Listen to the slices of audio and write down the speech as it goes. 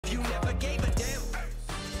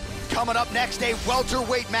Coming up next, a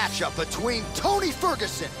welterweight matchup between Tony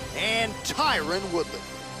Ferguson and Tyron Woodley.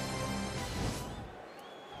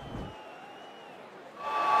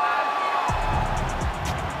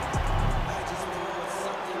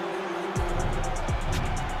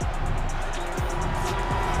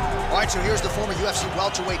 All right, so here's the former UFC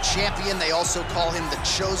welterweight champion. They also call him the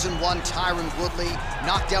Chosen One, Tyron Woodley.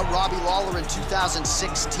 Knocked out Robbie Lawler in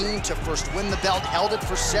 2016 to first win the belt, held it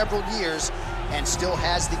for several years, and still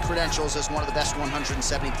has the credentials as one of the best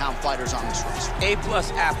 170-pound fighters on this roster. A-plus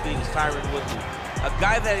athlete is Tyron Woodley. A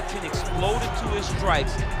guy that can explode into his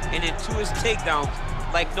strikes and into his takedowns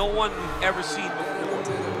like no one we've ever seen before.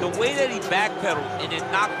 The way that he backpedaled and then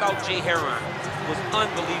knocked out Jay Heron was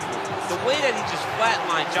unbelievable. The way that he just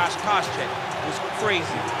flatlined Josh Koscheck was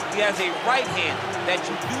crazy. He has a right hand that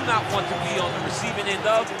you do not want to be on the receiving end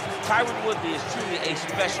of. Tyron Woodley is truly a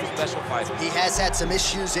special, special fighter. He has had some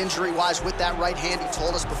issues injury-wise with that right hand. He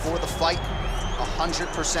told us before the fight,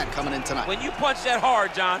 100% coming in tonight. When you punch that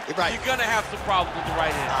hard, John, right, you're gonna have some problems with the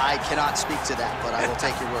right hand. I cannot speak to that, but I will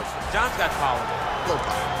take your word for it. John's got power. Low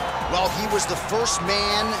power. Well, he was the first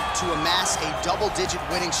man to amass a double-digit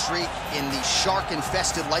winning streak in the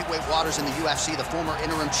shark-infested lightweight waters in the UFC. The former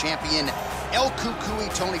interim champion, El Cucuy,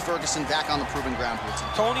 Tony Ferguson, back on the proving ground here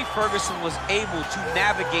tonight. Tony Ferguson was able to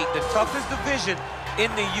navigate the toughest division in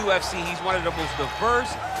the UFC. He's one of the most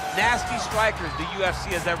diverse, nasty strikers the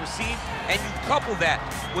UFC has ever seen, and you couple that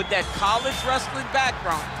with that college wrestling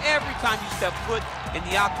background. Every time you step foot in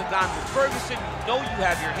the octagon with Ferguson, you know you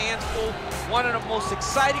have your hands full. One of the most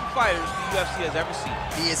exciting fighters the UFC has ever seen.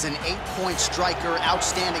 He is an 8-point striker,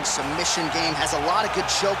 outstanding submission game, has a lot of good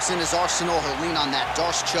chokes in his arsenal. He'll lean on that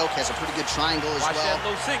Darce choke, has a pretty good triangle as well. Watch that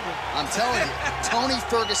low single. I'm telling you, Tony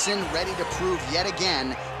Ferguson ready to prove yet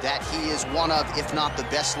again that he is one of, if not the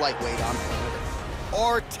best lightweight on planet Earth.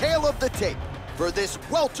 Our tale of the tape for this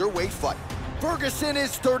welterweight fight. Ferguson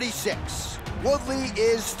is 36. Woodley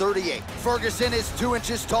is 38. Ferguson is 2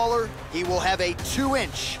 inches taller. He will have a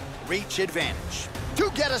 2-inch reach advantage.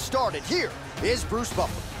 To get us started, here is Bruce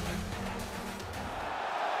Buffer.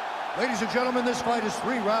 Ladies and gentlemen, this fight is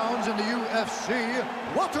 3 rounds in the UFC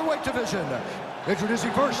welterweight division.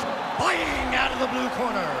 Introducing first, fighting out of the blue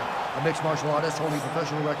corner, a mixed martial artist holding a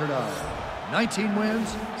professional record of 19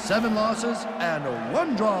 wins, 7 losses, and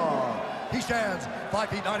 1 draw. He stands 5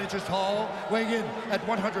 feet 9 inches tall, weighing in at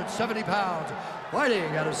 170 pounds.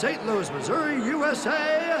 Fighting out of St. Louis, Missouri,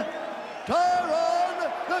 USA, Tyron,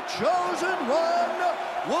 the Chosen One,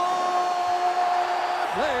 Woodley.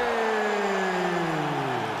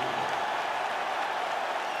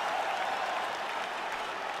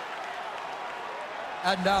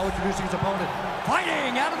 And now introducing his opponent,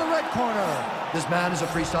 fighting out of the red corner. This man is a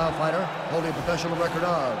freestyle fighter, holding a professional record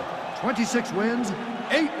of 26 wins,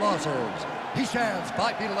 8 losses. He stands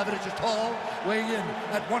 5 feet 11 inches tall, weighing in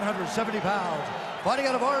at 170 pounds. Fighting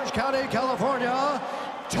out of Orange County, California,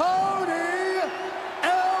 Tony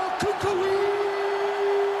El Cucuy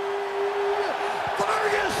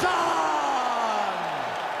Ferguson!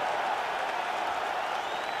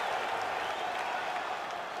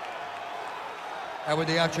 And when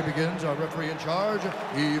the action begins, our referee in charge,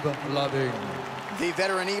 Yves Lavigne. The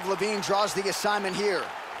veteran Yves Lavigne draws the assignment here.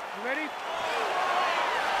 You ready?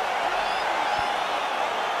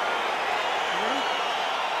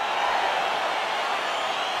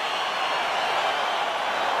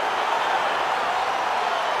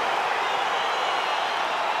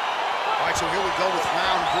 So here we go with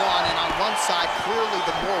round 1, and on one side, clearly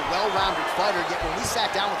the more well-rounded fighter, yet when we sat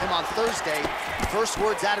down with him on Thursday, first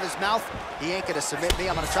words out of his mouth, he ain't gonna submit me,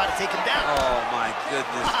 I'm gonna try to take him down. Oh my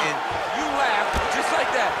goodness, and you laugh just like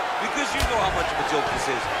that, because you know how much of a joke this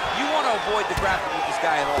is. You wanna avoid the grappling with this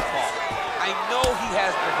guy at all costs. I know he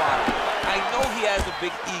has bravado, I know he has a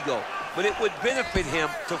big ego, but it would benefit him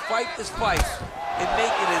to fight this fight and make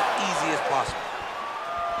it as easy as possible.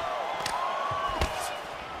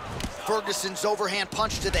 Ferguson's overhand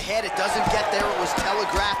punch to the head. It doesn't get there. It was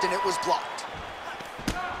telegraphed and it was blocked.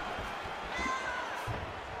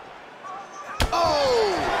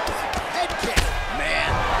 Oh! Head kick.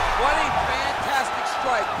 Man. What a fantastic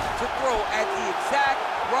strike to throw at the exact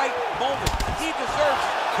right moment. He deserves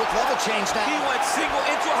it. Quick level change now. He went single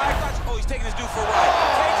into a high crotch. Oh, he's taking his dude for a ride.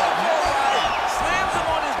 Takes him for a ride. Slams him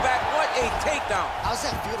on his back. What a takedown. How's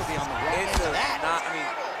that feel to be on the wrong end of that? Not, I mean,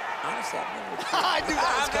 honestly, I've never I knew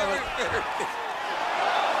that was coming.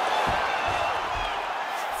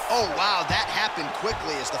 Oh, wow, that happened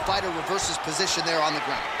quickly as the fighter reverses position there on the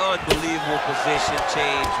ground. Unbelievable position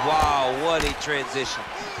change. Wow, what a transition.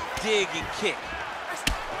 Dig and kick.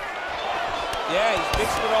 Yeah, he's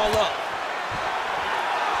mixing it all up.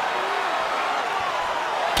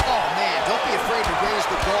 Oh,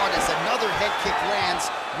 the guard as another head kick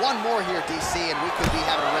lands. One more here, DC, and we could be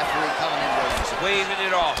having a referee coming in waving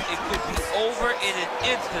it off. It could be over in an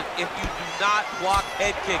instant if you do not block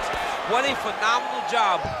head kicks. What a phenomenal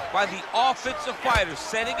job by the offensive fighter,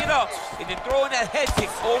 setting it up and then throwing that head kick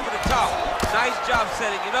over the top. Nice job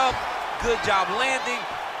setting it up. Good job landing.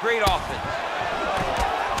 Great offense.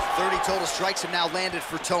 30 total strikes have now landed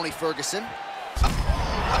for Tony Ferguson.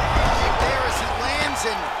 There as he lands,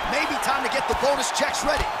 and maybe time to get the bonus checks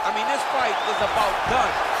ready. I mean, this fight is about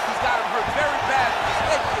done. He's got him hurt very bad with his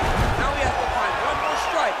head kick. Now he has to find one more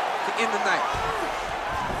strike to end the night.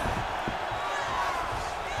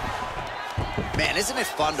 Man, isn't it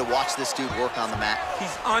fun to watch this dude work on the mat?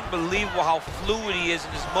 He's unbelievable how fluid he is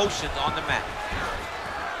in his motions on the mat.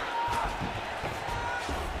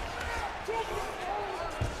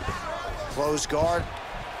 Close guard.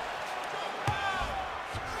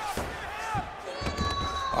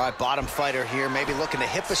 All right, bottom fighter here, maybe looking to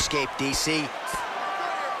hip escape, DC.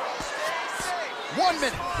 1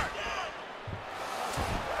 minute.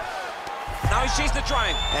 Now he's chasing the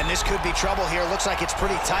triangle. And this could be trouble here. Looks like it's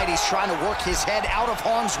pretty tight. He's trying to work his head out of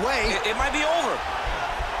harm's way. It might be over.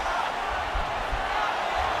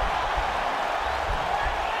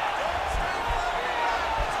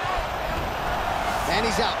 And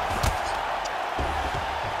he's out.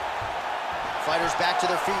 Fighters back to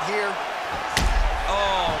their feet here.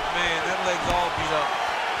 Oh, man, that leg's all beat up.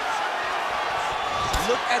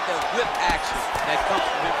 Look at the whip action that comes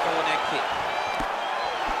from him throwing that kick.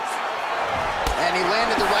 And he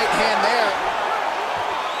landed the right hand there.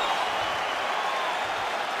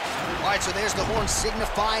 All right, so there's the horn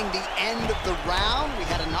signifying the end of the round. We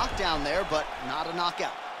had a knockdown there, but not a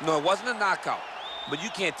knockout. No, it wasn't a knockout, but you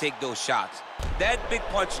can't take those shots. That big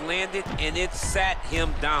punch landed, and it sat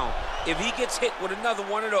him down. If he gets hit with another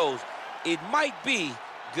one of those, it might be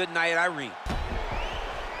good night, Irene.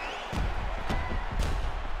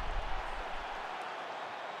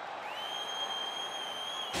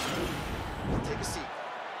 Take a seat.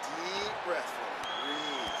 Deep breath.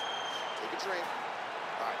 Breathe. Take a drink.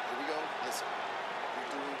 All right, here we go. Listen,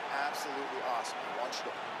 you're doing absolutely awesome. I want you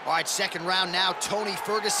to... All right, second round now. Tony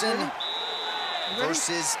Ferguson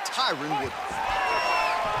versus Tyron Woodley.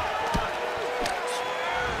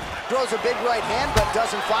 Throws a big right hand, but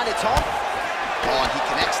doesn't find its home. Oh, and he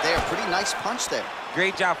connects there. Pretty nice punch there.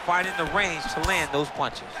 Great job finding the range to land those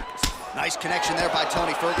punches. Nice connection there by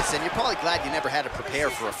Tony Ferguson. You're probably glad you never had to prepare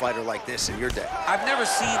for a fighter like this in your day. I've never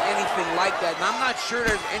seen anything like that, and I'm not sure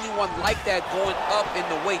there's anyone like that going up in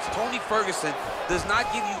the weights. Tony Ferguson does not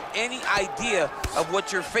give you any idea of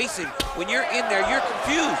what you're facing. When you're in there, you're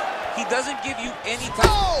confused. He doesn't give you any time.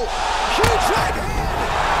 Oh! Huge right hand!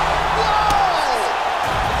 Whoa!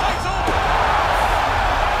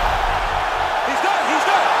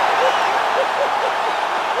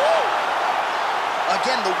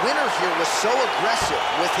 Again, the winner here was so aggressive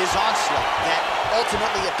with his onslaught that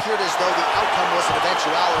ultimately appeared as though the outcome was an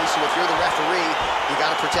eventuality. So if you're the referee, you got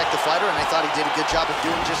to protect the fighter, and I thought he did a good job of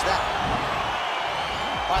doing just that.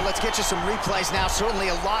 All right, let's get you some replays now. Certainly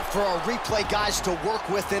a lot for our replay guys to work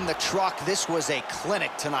with in the truck. This was a clinic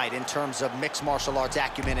tonight in terms of mixed martial arts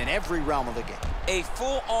acumen in every realm of the game. A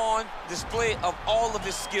full-on display of all of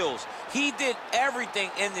his skills. He did everything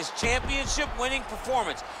in this championship-winning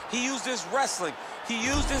performance. He used his wrestling. He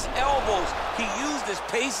used his elbows. He used his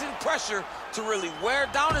pace and pressure to really wear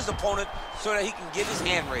down his opponent so that he can get his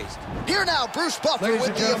hand raised. Here now, Bruce Buffer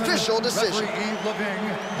with the official decision. Referee Yves Leving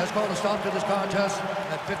has called a stop to this contest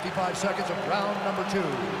at 55 seconds of round number 2.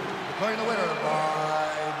 Declaring the winner by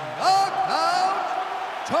knockout,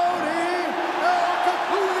 Tony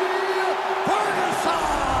Ferguson!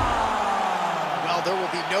 Well, there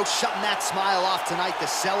will be no shutting that smile off tonight. The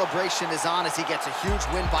celebration is on as he gets a huge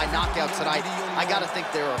win by knockout tonight. I gotta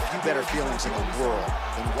think there are a few better feelings in the world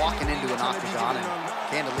than walking into an octagon and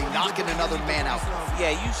candidly knocking another man out.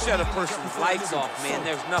 Yeah, you shut a person's lights off, man.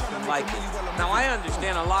 There's nothing like it. Now, I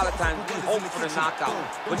understand a lot of times we hope for the knockout,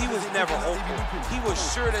 but he was never hopeful. He was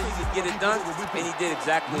sure that he could get it done, and he did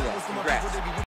exactly that. Congrats.